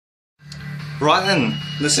Right then,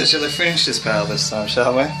 let's actually finish this battle this time,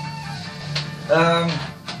 shall we?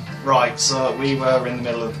 Right, so we were in the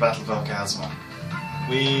middle of the Battle of Okazuma.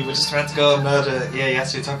 We were just about to go murder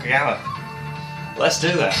Ieyasu Tokugawa. Let's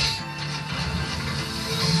do that.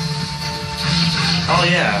 Oh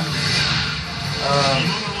yeah.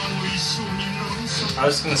 I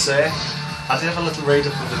was going to say, I did have a little read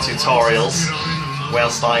up of the tutorials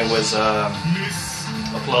whilst I was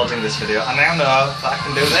uploading this video. I now know that I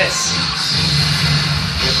can do this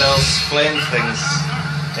with those flame things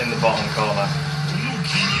in the bottom corner.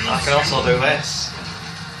 I can also do this.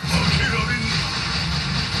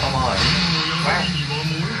 Oh my. Wow.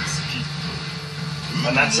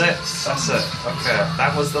 And that's it. That's it. Okay,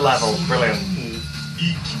 that was the level. Brilliant.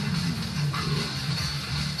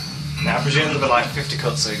 Now I presume there'll be like 50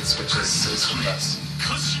 cutscenes, which is for the best.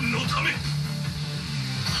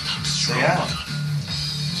 So yeah.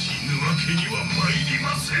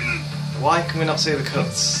 Why can we not see the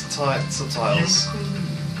subtitles?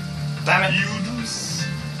 Damn it!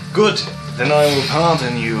 Good! Then I will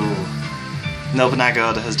pardon you.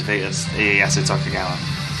 Nobunaga has defeated Ieyasu Tokugawa.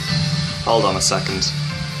 Hold on a second.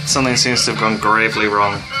 Something seems to have gone gravely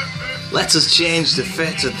wrong. Let us change the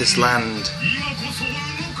fate of this land.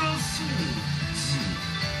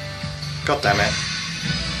 God damn it.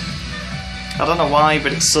 I don't know why,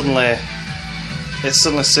 but it's suddenly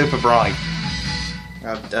super bright.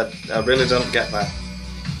 I really don't get that.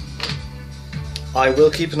 I will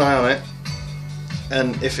keep an eye on it,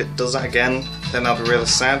 and if it does that again, then I'll be really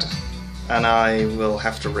sad, and I will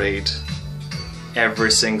have to read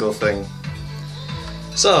every single thing.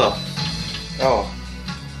 So, I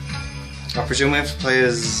presume we have to play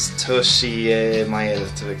as Toshie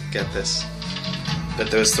Maeda to get this. But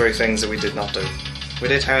there was 3 things that we did not do. We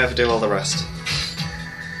did, however, do all the rest.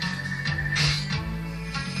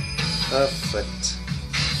 Perfect.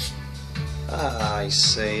 Ah, I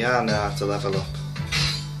see. I now have to level up.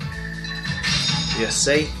 You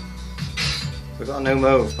see? We've got a new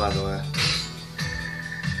move, by the way.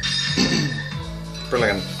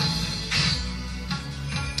 Brilliant.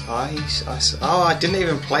 Oh, I didn't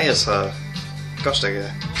even play as her. Gosh dang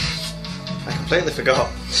it. I completely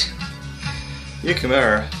forgot.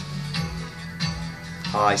 Yukimura.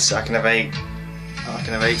 Oh, I see. I can have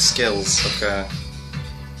 8 skills. Okay.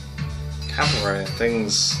 Cavalry,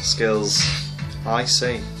 things, skills. I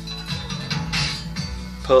see.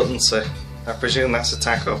 Potency. I presume that's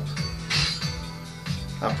attack up.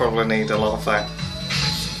 I probably need a lot of that.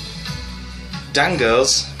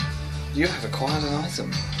 Dangos. You have acquired an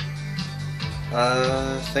item.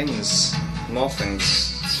 Things. More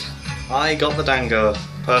things. I got the Dango.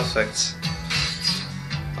 Perfect.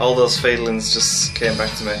 All those feelings just came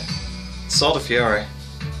back to me. Sword of Fury.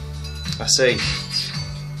 I see.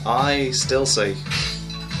 I still see.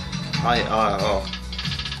 Oh.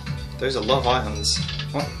 There's a lot of items.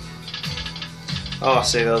 What? Oh, I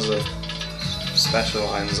see, those are special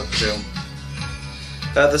items, I presume.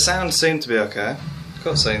 The sound seemed to be okay.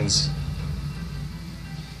 Cutscenes.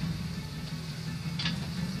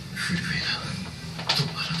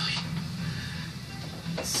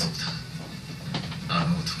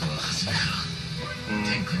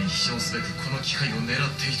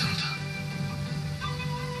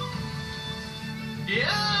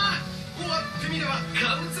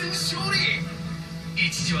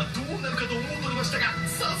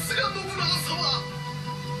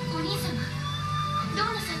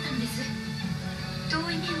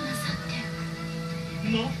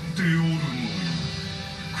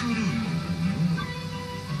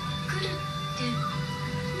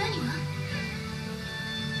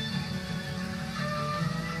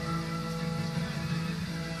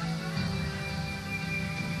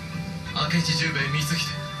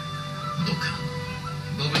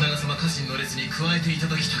 Nobunaga様家臣の列に加えていた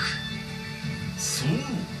だきたく。そうか、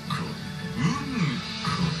うむ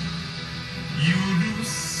か、許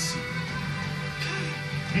す。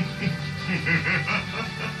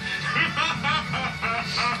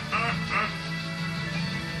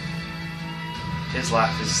His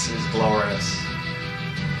laugh is glorious.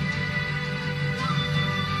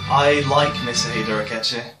 I like Misahiro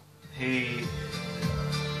Akechi. He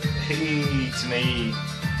to me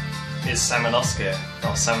is Samanosuke,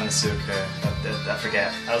 or Samanosuke, I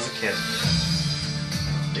forget, I was a kid.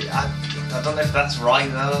 I don't know if that's right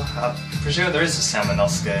though, I'm presume there is a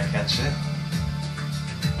Samanosuke Akechi,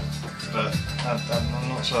 but I'm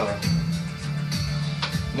not sure.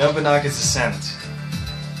 Nobunaga's Ascent.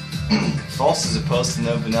 Forces opposed to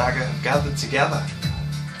Nobunaga have gathered together,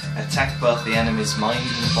 attacked both the enemy's mind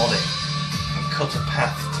and body, and cut a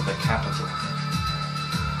path to the capital.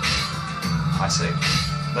 I see.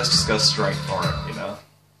 let's just go straight for it, you know.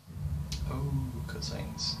 Oh,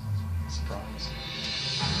 cutscenes. Surprise.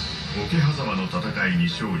 桶狭間の戦いに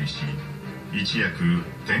勝利し、一躍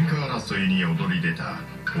天下争いに躍り出た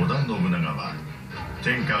織田信長は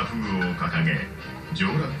天下不武を掲げ上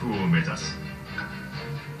洛を目指す。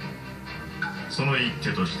その一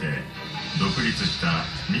手として独立した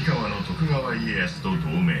三河の徳川家康と同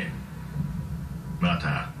盟。ま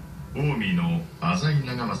た近江の浅井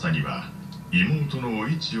長政には妹のお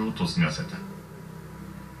市を嫁がせた。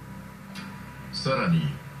さらに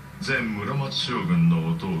前室町将軍の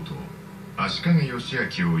弟足利義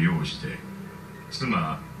昭を擁して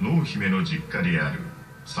妻濃姫の実家である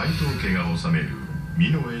斎藤家が治める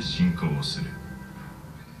美濃へ侵攻する。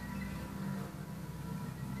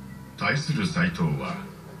対する斎藤は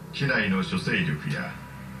畿内の諸勢力や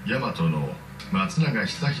大和の松永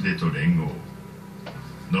久秀と連合。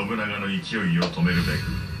信長の勢いを止めるべく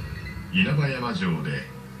稲葉山城で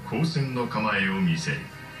攻戦の構えを見せる。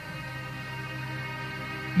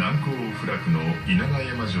難攻不落の稲葉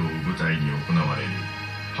山城を舞台に行われる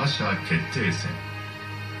覇者決定戦。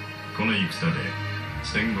この戦で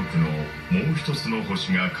戦国のもう一つの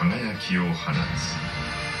星が輝きを放つ。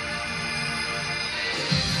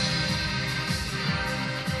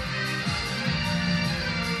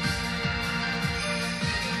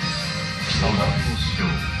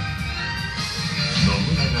信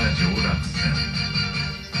長上洛戦。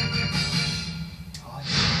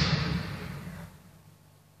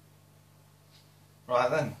Right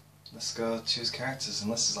then, let's go choose characters,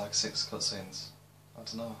 and this is like 6 cutscenes. I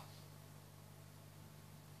don't know.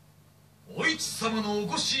 お市様のお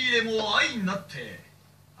こし入れも相なって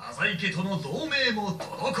浅井家との同盟も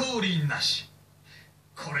滞りなし。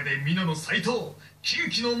これで美濃の斎藤、近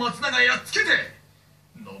畿の松永やっつけて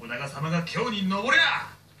信長様が今日に登りゃ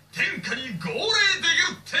天下に号令でき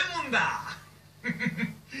るってもんだ。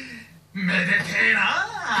めでてえな。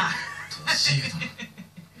年江殿。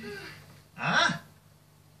あ？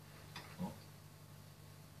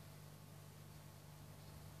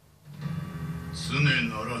常な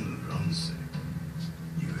らぬ乱世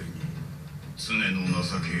ゆえに常の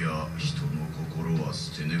情けや人の心は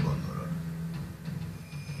捨てねばならぬ。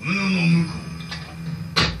己の向こう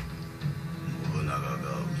信長がう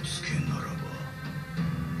つけならば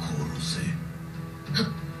殺せ。は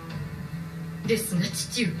っ。ですが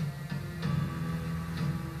父上、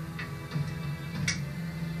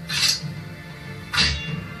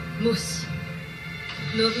もし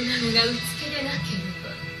信長がうつけでなければ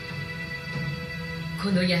こ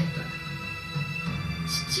の刃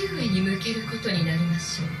父上に向けることになりま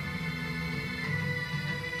しょう。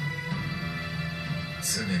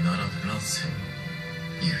常ならぬ乱世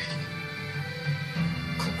ゆえに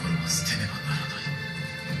心は捨てねばならない。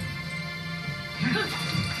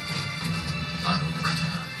あのお方なら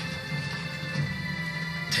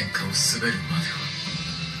天下を滑るまでは。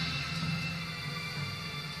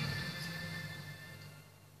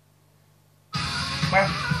Well,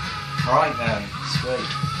 alright then, sweet.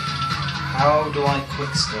 How do I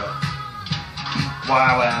quickscope?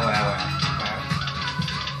 Wow.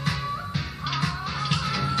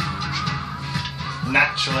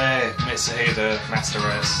 Naturally, Mitsuhide, Master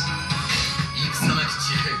Race.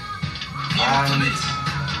 And,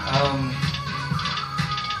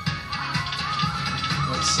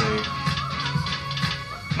 let's see.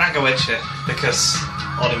 Magawichi, because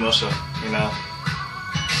Onimusha, you know.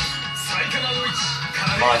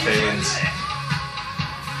 My feelings.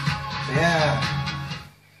 Yeah.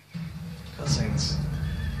 Cutscenes.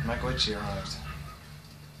 Magawichi arrived.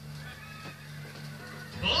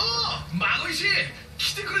 おお、孫一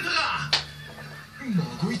来てくれたか。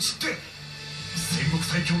孫一って戦国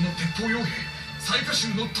最強の鉄砲傭兵雑賀衆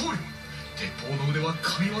の棟梁。鉄砲の腕は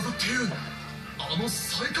神業っていうあの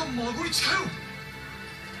雑賀孫一かよ。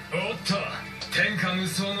おっと、天下無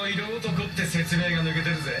双の色男って説明が抜け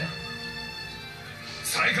てるぜ。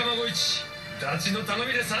雑賀孫一、ダチの頼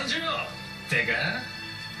みで30秒てか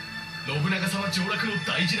信長様上洛の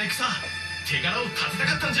大事な戦、手柄を立てた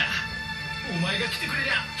かったんじゃ。お前が来てくれり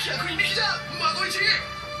ゃ百人力じゃ孫一。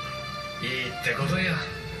いいってことよ。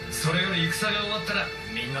それより戦が終わったら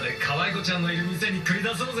みんなで可愛い子ちゃんのいる店に繰り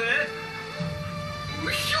出そうぜ。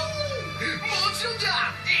うひょー、もちろんじ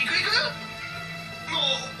ゃ。行くも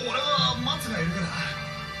う俺は松がいるから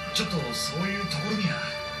ちょっとそういうところには。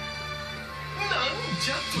なん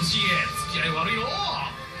じゃとしえ、付き合い悪いの。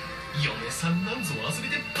嫁さんなんぞ忘れ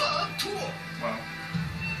てパーッと。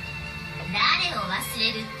誰を忘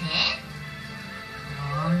れるって？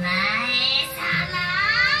お前様。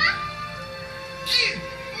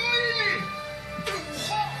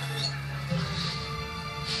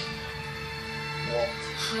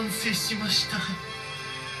反省しました。反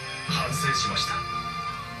省しました。も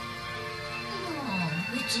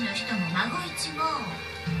ううちの人も孫一も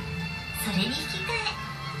それに引き換え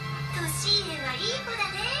年家はいい子だ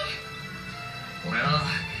ね。俺は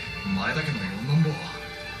前だけの四男坊、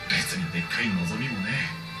別にでっかい望みもね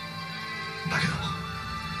え。だけどだか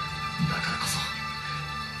らこそ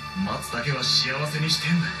松だけは幸せにして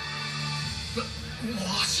んだ。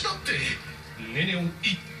わしだってネネを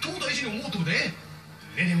一等大事に思うとね、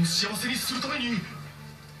ネネを幸せにするために。こ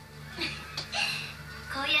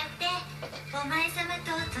うやってお前様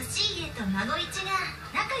と年家と孫一が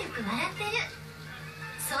仲良く笑ってる、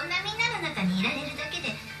そんなみんなの中にいられるだけ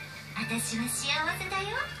で私は幸せだよ。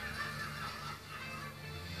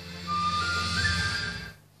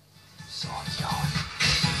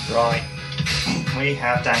Right, we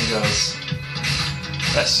have dangos.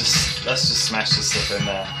 Let's just smash this stuff in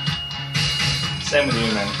there. Same with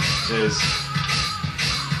you, man. Cheers.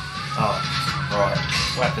 Oh, right.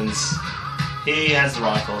 Weapons. He has the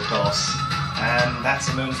rifle, of course, and that's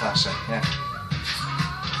a moon flasher. Yeah.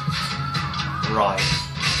 Right.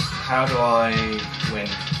 How do I win?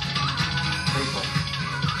 People.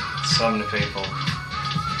 So many people.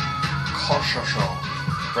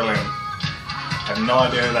 Brilliant. I have no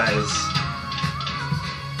idea who that is.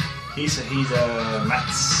 He's a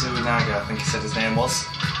Nobunaga, I think he said his name was.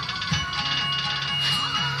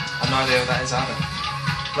 I have no idea who that is either.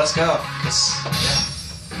 Let's go. Yeah.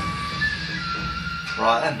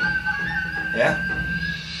 Right then. Yeah.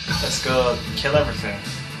 Let's go kill everything.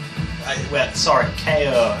 Well, sorry,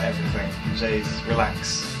 KO everything. Jeez,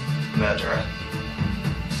 relax, murderer.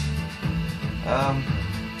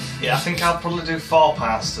 Yeah, I think I'll probably do 4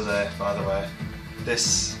 parts today, by the way.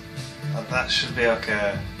 This, that should be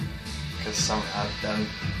okay. Because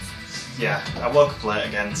yeah, I woke up late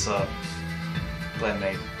again, so blame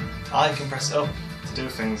me. I can press up to do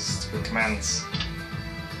things with commands.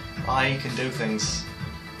 I can do things.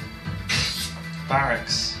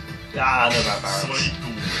 Barracks. Yeah, I know about barracks.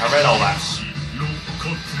 I read all that.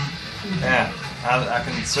 Yeah, I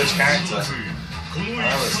can switch character.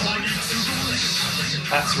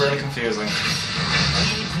 That's really confusing.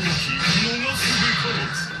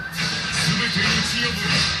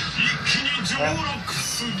 Yeah.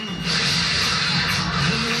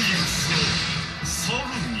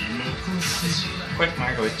 Quick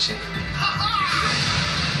Margoichi.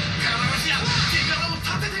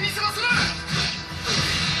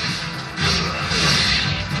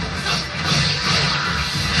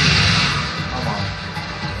 Come on.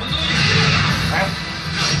 Right?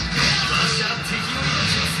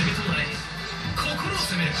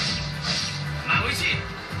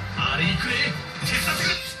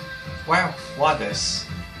 Wow, why this?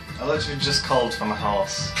 I literally just called for my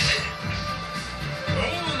horse.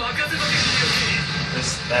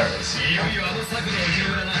 There it is.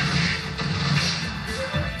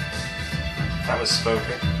 That was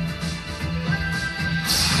spooky.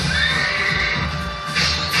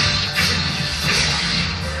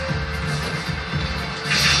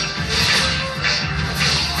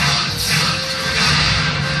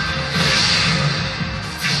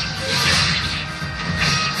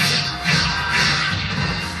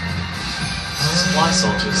 Supply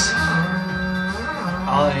soldiers. I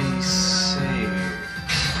see.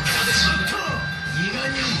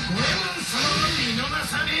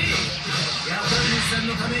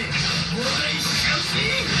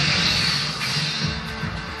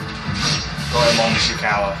 Goemon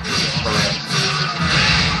Shikawa. Brilliant.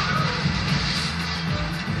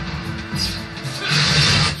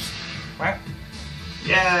 Right?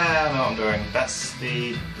 Yeah, I know what I'm doing. That's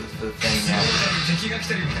the thing, yeah.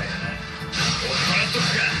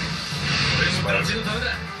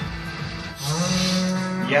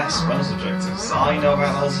 Yes, bonus objectives. I know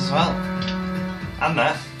about those as well. And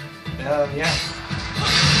there. Yeah.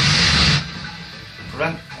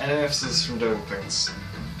 Prevent enemy officers from doing things.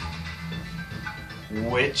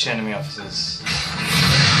 Which enemy officers?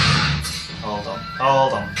 Hold on.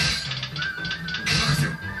 Hold on.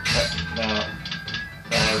 No.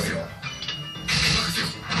 There we go.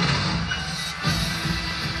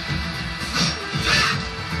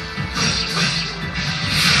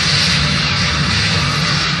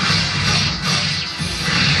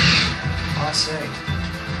 I see.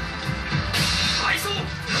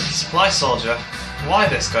 Supply soldier. Why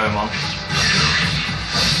this going on?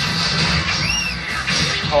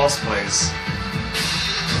 Horse, please.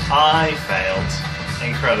 I failed.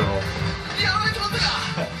 Incredible.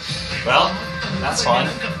 Well, that's fine.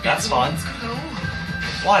 That's fine.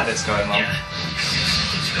 Why this going on?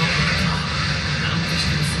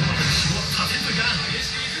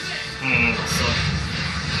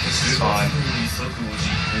 It's fine.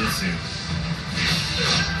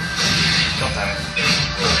 God damn it.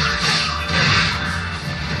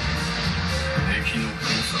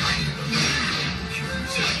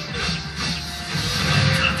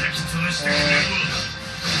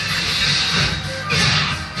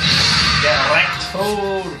 Get wrecked.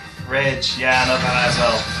 Oh, rage. Yeah, I know that as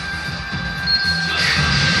well.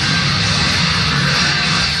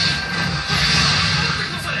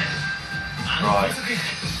 Right.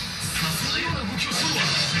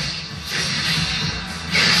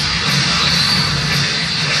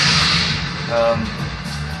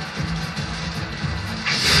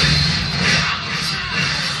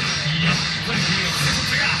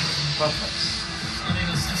 Perfect.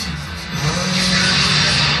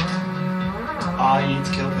 I need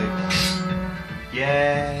to kill people.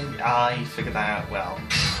 Yeah, I figured that out well.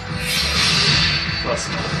 Close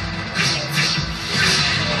enough.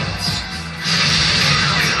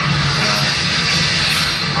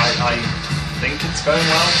 I think it's going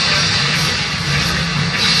well.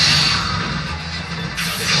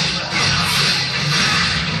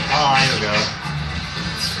 Ah, here we go.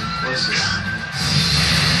 Let's just...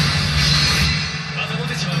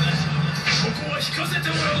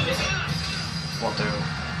 What do?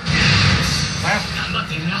 Wow.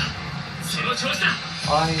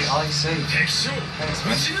 I see. Thanks,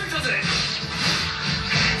 man.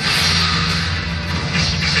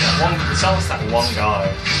 It's almost that one guy.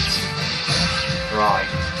 Right.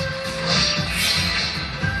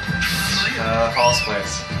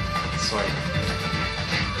 Horseplace. Sweet.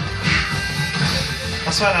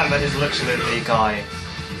 That's why that is literally the guy.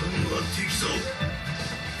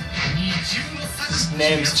 His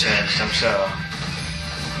name's changed, I'm sure.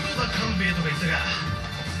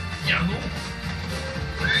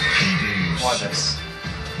 Why this?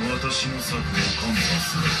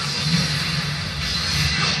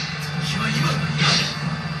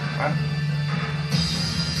 What?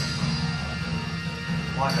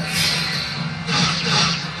 Why this?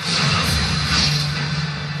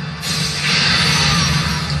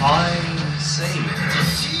 I see.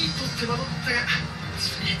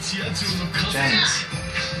 James.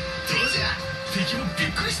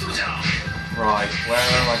 Right, where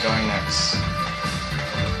am I going next?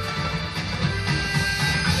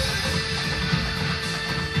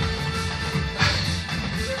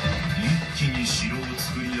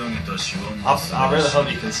 I really hope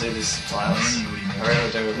you can see these subtitles. I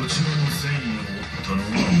really do.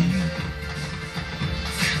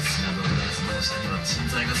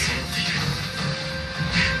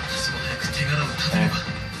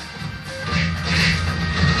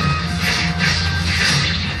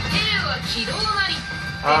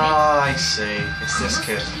 Ah, I see. It's this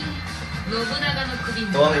kid.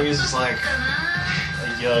 The one who uses like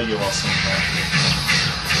a yo-yo or something.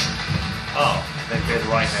 Oh, they appeared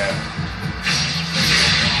right here.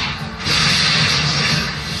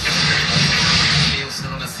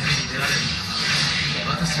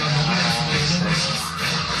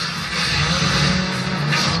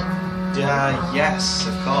 Yeah, yes,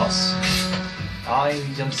 of course. I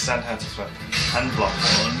understand how to flip and block.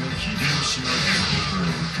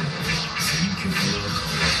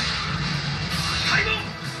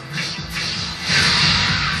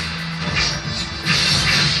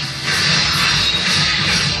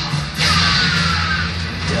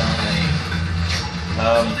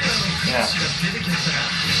 Yeah.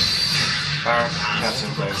 Barrack,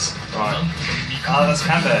 captain, please. Right. Oh, that's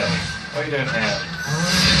Camber. What are you doing here?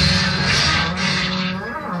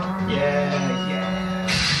 Yeah, yeah.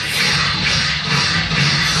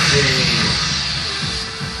 Jeez.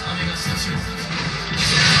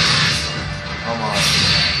 Come on.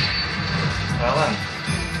 Well then.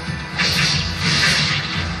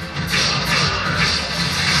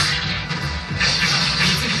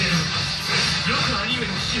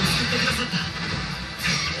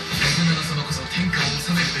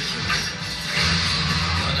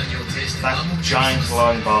 That giant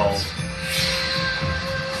glowing bowl.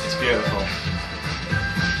 It's beautiful.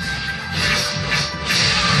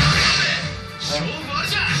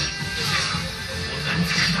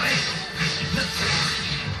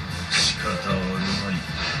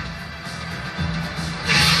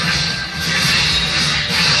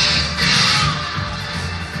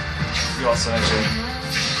 You got synergy.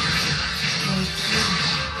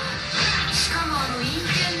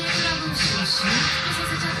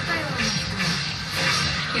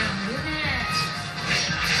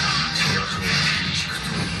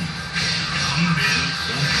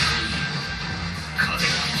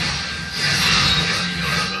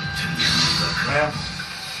 Yeah.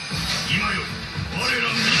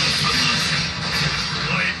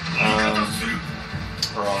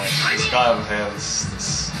 guy over here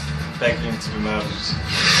that's begging to be murdered.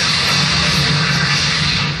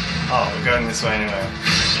 Oh, we're going this way anyway.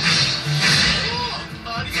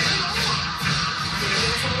 ありがとう。プレゼ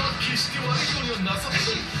ン様は決して悪いようにはなさらない。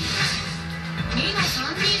2の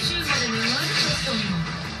3人衆まで寝返りちゃったの。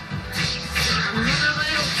この流れ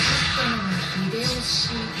を作ったのは秀吉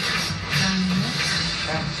だね。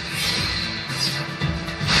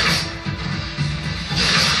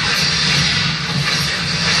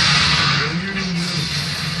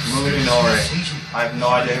Nobunaga. I have no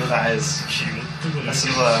idea who that is. That's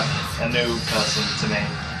a new person to me.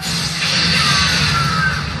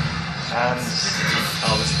 And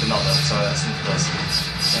oh, this is another. Sorry, that's the person.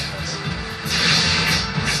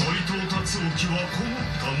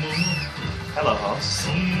 Hello, host.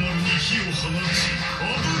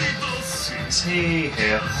 Is he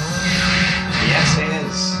here? Yes, he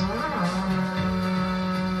is.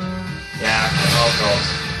 Yeah. Oh god.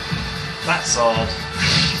 That sword.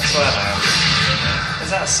 I swear down. Is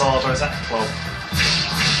that a sword or is that a club?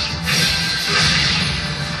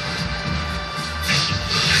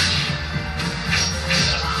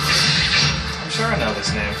 I'm sure I know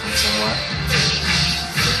this name from somewhere.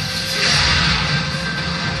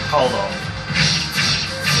 Hold on.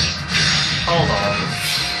 Hold on.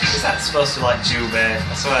 Is that supposed to be like Jubei?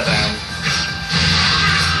 I swear down.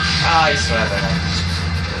 I swear down.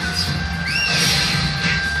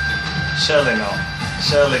 Surely not.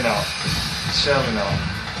 Surely not. Surely not.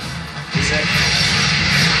 Is it?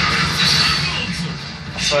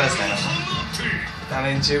 I swear it's now. I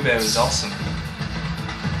mean, Jubei was awesome.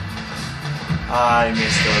 I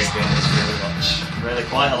miss those games really much. Really,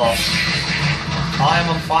 quite a lot. I am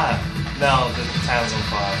on fire. No, the town's on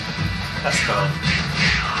fire. That's cool.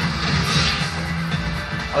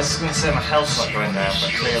 I was just going to say my health's not going down,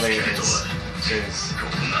 but clearly it is. Jeez.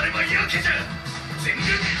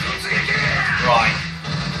 Right.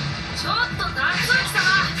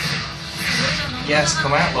 Yes,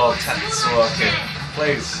 come out, Lord Tetsuoki.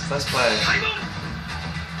 Please, let's play.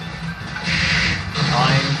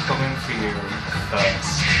 I'm coming for you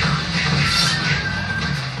first.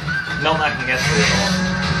 Not that I can get through the one,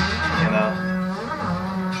 you know.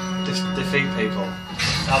 Defeat people.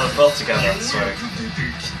 Oh, they're both together, sweet.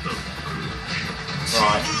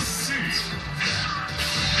 Right.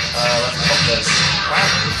 Let's pop this. Wow.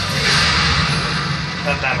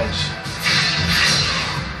 That damage.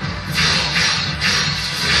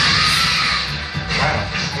 Wow,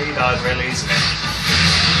 he died really easily.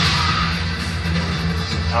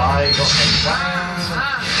 I got him. Wow.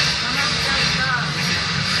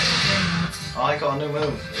 I got a new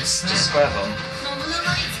move. It's just square button.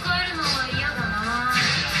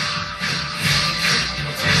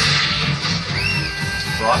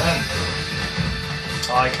 Right then.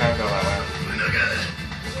 I can't go that way.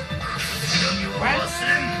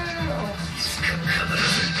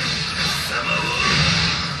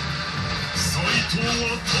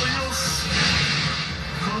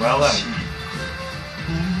 Well then.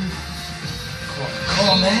 Come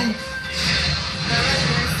on then.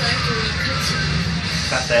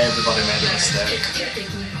 That day everybody made a mistake.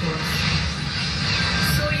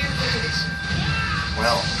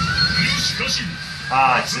 Well.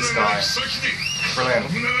 Ah, it's this guy. Brilliant.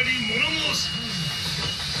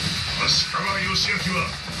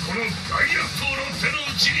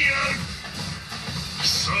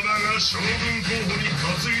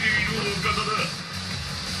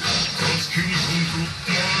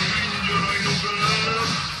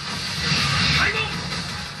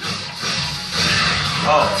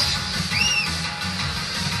 Oh.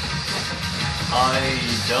 I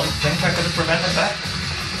don't think I could have prevented that.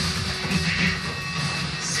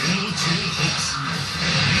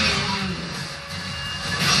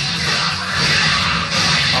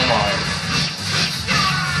 Oh my.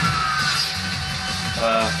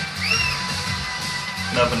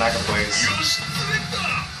 Nobunaga, please.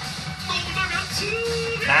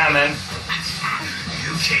 Nah, man.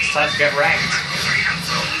 It's time to get ranked.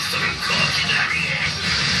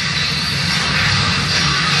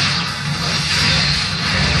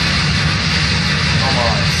 Come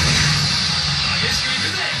on.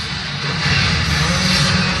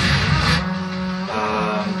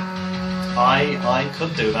 I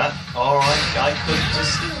could do that, or I could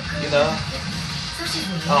just, you know.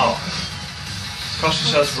 Oh.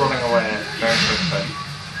 Koshisha's running away very quickly.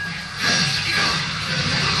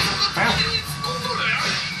 Ow.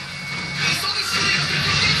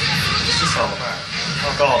 What's this all about?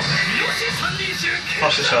 Oh god.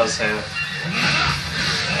 Koshisha's here.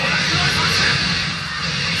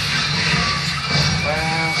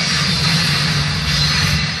 Well,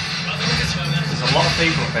 there's a lot of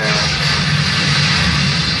people here.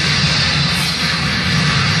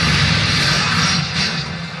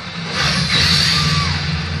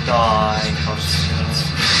 Die, cautious.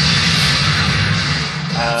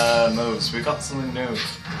 Moves. We got something new.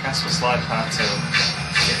 Cast for slide part 2.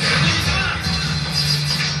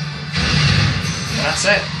 And that's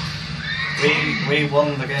it. We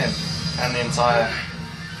won the game and the entire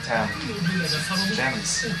town.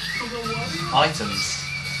 Gems, items,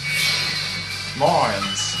 more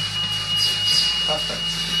items. Perfect.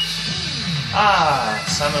 Ah,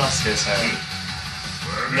 Samanosuke's here.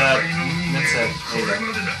 No, that's it.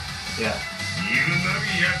 Yeah.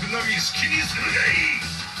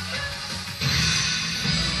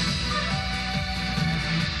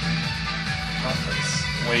 Perfect.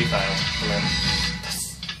 We failed. Brilliant.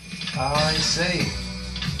 I see.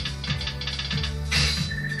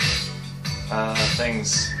 Things.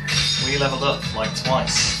 We leveled up like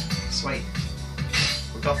twice. Sweet.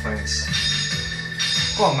 We got things.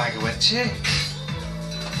 Go on, Magawichi.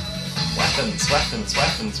 Weapons, weapons,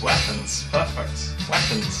 weapons, weapons. Perfect.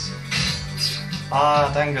 Weapons.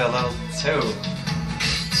 Ah, Dango, level 2.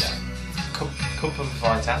 Yeah. Cup of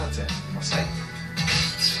Vitality. I see.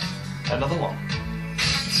 Another one.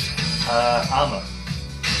 Armor.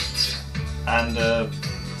 And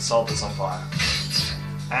sword that's on fire.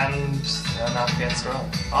 And an RPN scroll.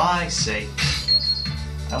 I see.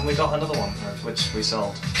 And we got another one, which we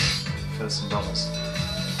sold for some dollars.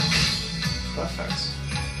 Perfect.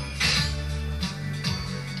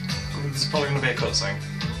 This is probably going to be a cutscene.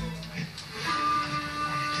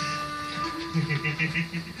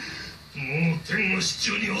 もう天を手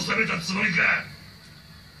中に収めたつもりか。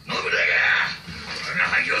信長、我が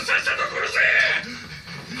輩をさっさと殺せ。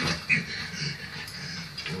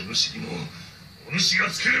お主にもお主が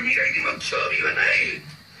作る未来にも興味はない。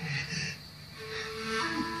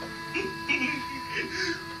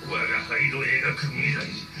我が輩の描く未来、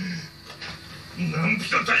何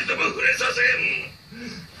人たりとも触れさせん。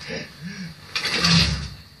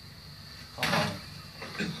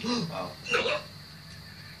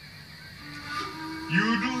許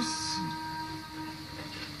す。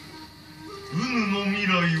うぬの未来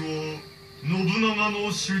は信長の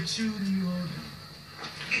手中にある。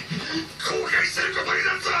後悔することにな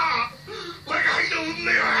るぞ。我が輩の運命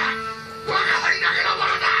は我が輩だけのも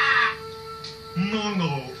のだ。なら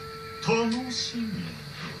楽しみ。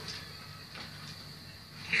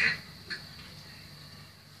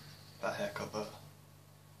That haircut though.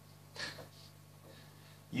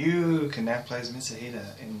 You can now play as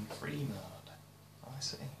Mitsuhide in free mode. I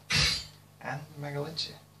see. And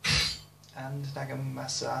Magawichi. And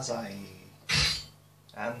Nagamasazai.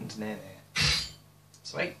 And Nene.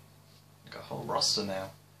 Sweet. Got a whole roster now.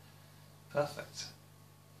 Perfect.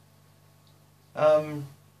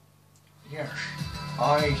 Yeah.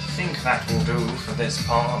 I think that will do for this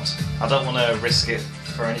part. I don't want to risk it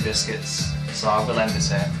for any biscuits, so I will end this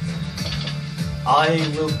here. I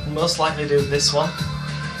will most likely do this one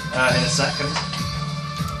in a second,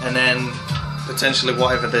 and then potentially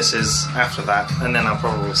whatever this is after that, and then I'll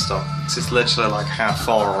probably stop, because it's literally like half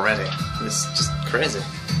 4 already. It's just crazy.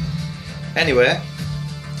 Anyway,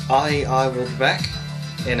 I will be back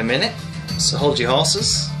in a minute, so hold your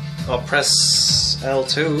horses, or press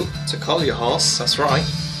L2 to call your horse, that's right,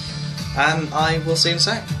 and I will see you in a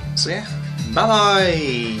sec. So yeah, bye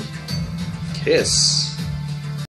bye! Kiss!